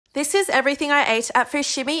This is everything I ate at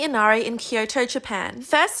Fushimi Inari in Kyoto, Japan.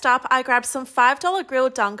 First up, I grabbed some $5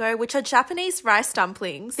 grilled dango, which are Japanese rice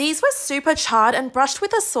dumplings. These were super charred and brushed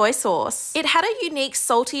with a soy sauce. It had a unique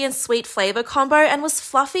salty and sweet flavor combo and was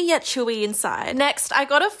fluffy yet chewy inside. Next, I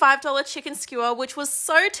got a $5 chicken skewer, which was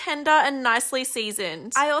so tender and nicely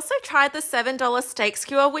seasoned. I also tried the $7 steak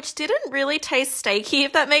skewer, which didn't really taste steaky,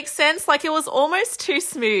 if that makes sense. Like, it was almost too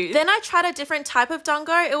smooth. Then I tried a different type of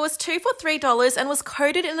dango. It was 2 for $3 and was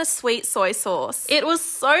coated in a sweet soy sauce. It was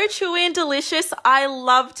so chewy and delicious. I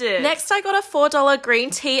loved it. Next, I got a $4 green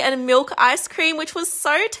tea and milk ice cream, which was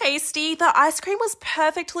so tasty. The ice cream was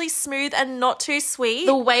perfectly smooth and not too sweet.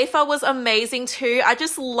 The wafer was amazing too. I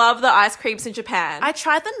just love the ice creams in Japan. I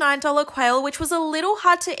tried the $9 quail, which was a little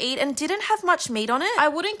hard to eat and didn't have much meat on it. I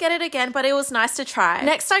wouldn't get it again, but it was nice to try.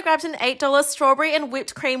 Next, I grabbed an $8 strawberry and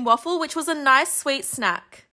whipped cream waffle, which was a nice sweet snack.